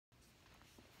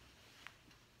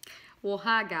Well,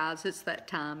 hi guys, it's that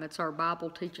time. It's our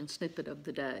Bible teaching snippet of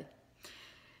the day.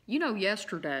 You know,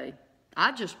 yesterday,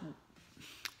 I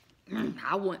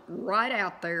went right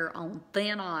out there on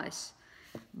thin ice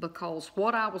because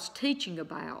what I was teaching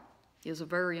about is a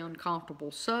very uncomfortable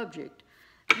subject.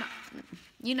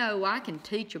 You know, I can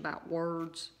teach about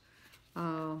words,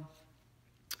 but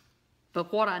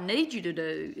what I need you to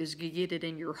do is get it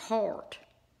in your heart,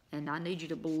 and I need you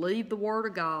to believe the Word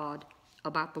of God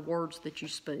about the words that you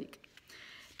speak.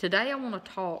 Today I want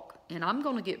to talk, and I'm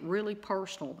going to get really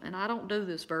personal, and I don't do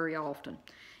this very often.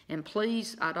 And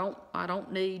please, I'm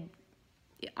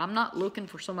not looking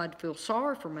for somebody to feel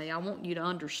sorry for me. I want you to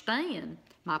understand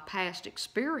my past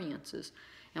experiences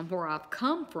and where I've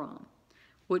come from,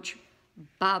 which,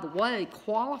 by the way,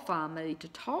 qualify me to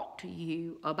talk to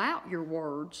you about your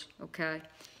words, okay?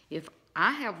 If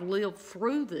I have lived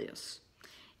through this,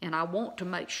 and I want to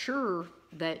make sure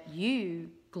that you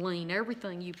glean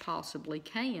everything you possibly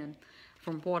can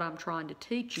from what I'm trying to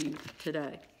teach you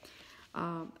today.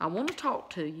 I want to talk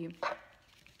to you.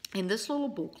 In this little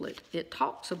booklet, it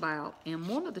talks about, in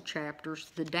one of the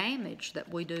chapters, the damage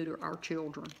that we do to our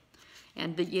children.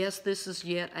 And yes, this is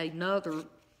yet another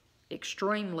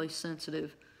extremely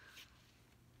sensitive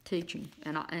teaching,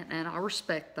 and I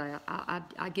respect that.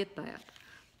 I get that.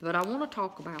 But I want to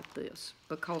talk about this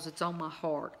because it's on my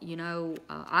heart. You know,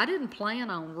 I didn't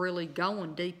plan on really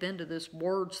going deep into this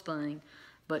words thing,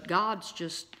 but God's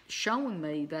just showing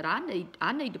me that I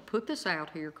need to put this out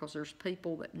here because there's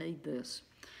people that need this.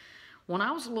 When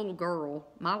I was a little girl,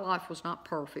 my life was not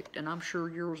perfect, and I'm sure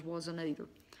yours wasn't either.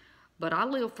 But I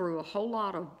lived through a whole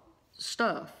lot of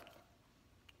stuff.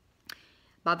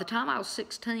 By the time I was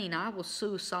 16, I was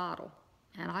suicidal,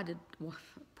 and I did... Well,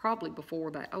 probably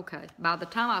before that. Okay. By the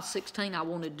time I was 16, I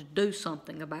wanted to do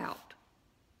something about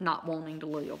not wanting to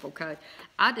live, okay?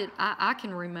 I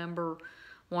can remember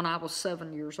when I was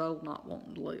 7 years old not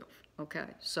wanting to live, okay?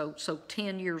 So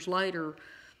 10 years later,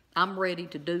 I'm ready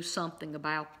to do something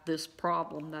about this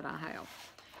problem that I have.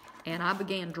 And I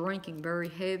began drinking very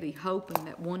heavy, hoping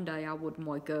that one day I wouldn't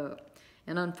wake up.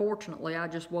 And unfortunately, I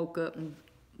just woke up and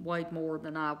weighed more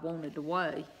than I wanted to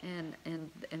weigh, and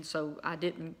so I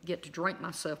didn't get to drink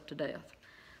myself to death.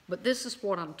 But this is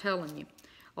what I'm telling you.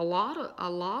 A lot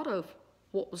of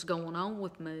what was going on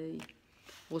with me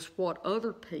was what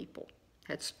other people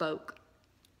had spoke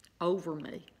over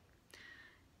me,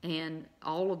 and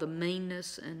all of the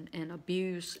meanness and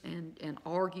abuse and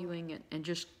arguing and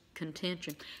just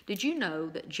contention. Did you know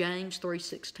that James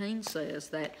 3:16 says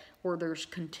that where there's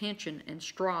contention and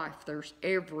strife, there's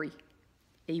every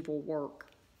evil work?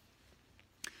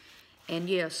 And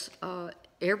yes,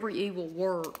 every evil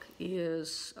work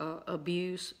is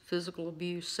abuse, physical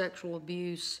abuse, sexual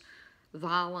abuse,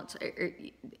 violence,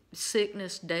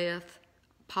 sickness, death,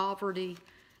 poverty.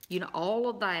 You know, all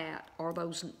of that are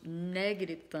those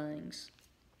negative things.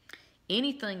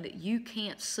 Anything that you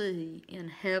can't see in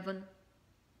heaven,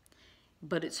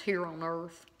 but it's here on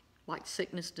earth, like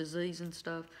sickness, disease, and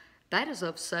stuff, that is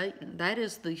of Satan. That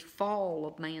is the fall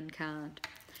of mankind.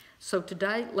 So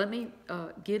today, let me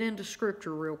get into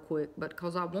Scripture real quick,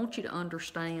 because I want you to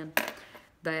understand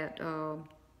that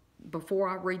before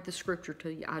I read the Scripture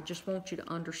to you, I just want you to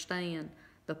understand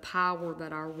the power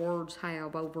that our words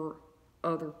have over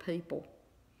other people.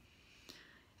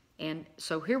 And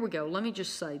so here we go. Let me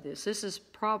just say this. This is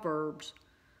Proverbs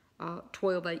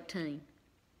 12:18.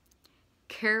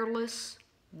 Careless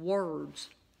words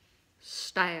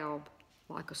stab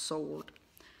like a sword.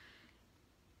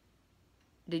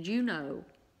 Did you know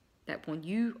that when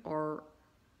you are,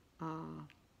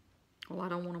 well, I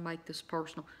don't want to make this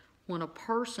personal, when a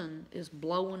person is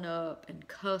blowing up and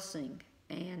cussing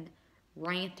and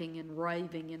ranting and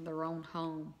raving in their own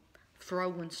home,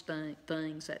 throwing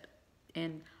things at,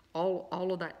 and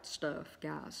all of that stuff,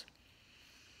 guys,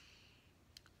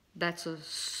 that's a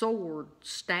sword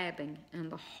stabbing in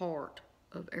the heart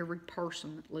of every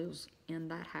person that lives in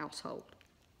that household.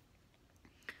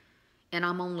 And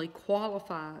I'm only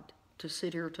qualified to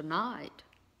sit here tonight,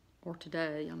 or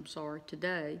today,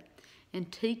 and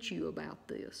teach you about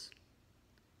this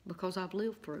because I've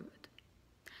lived through it.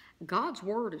 God's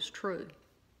word is true,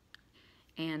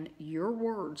 and your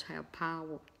words have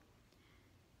power.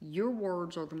 Your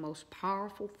words are the most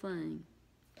powerful thing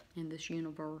in this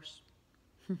universe.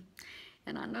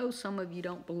 And I know some of you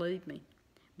don't believe me,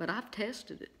 but I've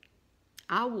tested it.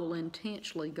 I will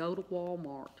intentionally go to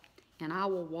Walmart and I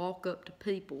will walk up to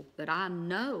people that I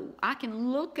know. I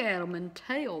can look at them and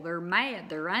tell they're mad,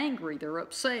 they're angry, they're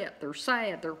upset, they're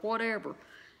sad, they're whatever.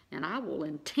 And I will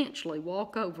intentionally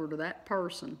walk over to that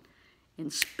person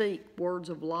and speak words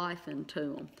of life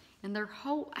into them, and their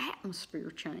whole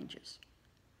atmosphere changes.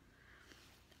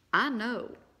 I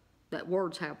know that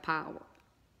words have power,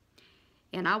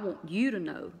 and I want you to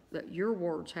know that your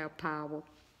words have power,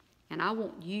 and I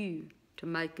want you to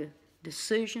make a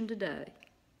decision today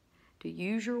to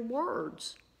use your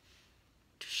words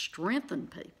to strengthen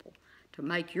people, to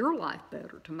make your life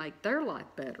better, to make their life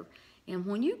better. And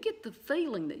when you get the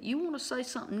feeling that you want to say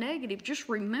something negative, just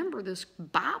remember this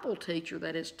Bible teacher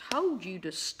that has told you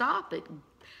to stop it.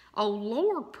 Oh,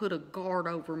 Lord, put a guard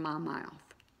over my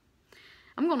mouth.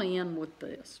 I'm going to end with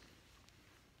this.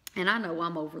 And I know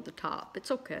I'm over the top.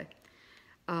 It's okay.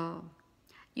 I'll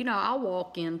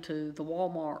walk into the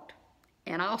Walmart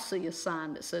and I'll see a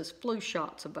sign that says flu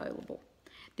shots available.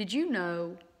 Did you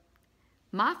know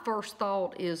my first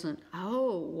thought isn't,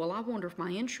 oh, well, I wonder if my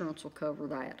insurance will cover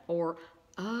that, or,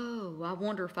 oh, I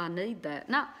wonder if I need that.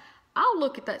 Now, I'll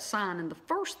look at that sign and the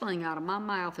first thing out of my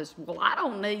mouth is, well, I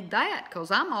don't need that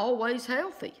because I'm always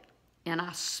healthy. And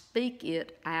I speak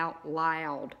it out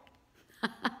loud.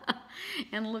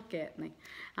 And look at me.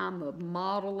 I'm a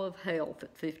model of health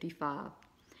at 55.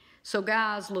 So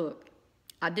guys, look,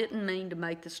 I didn't mean to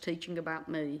make this teaching about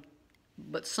me,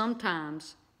 but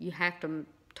sometimes you have to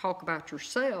talk about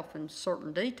yourself in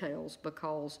certain details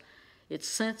because it's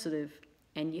sensitive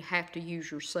and you have to use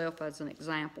yourself as an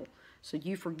example. So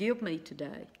you forgive me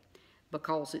today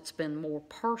because it's been more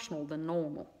personal than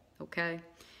normal, okay?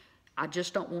 I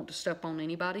just don't want to step on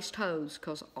anybody's toes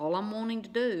because all I'm wanting to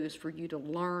do is for you to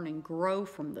learn and grow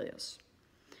from this.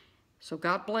 So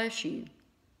God bless you,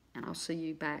 and I'll see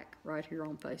you back right here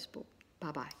on Facebook.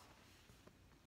 Bye-bye.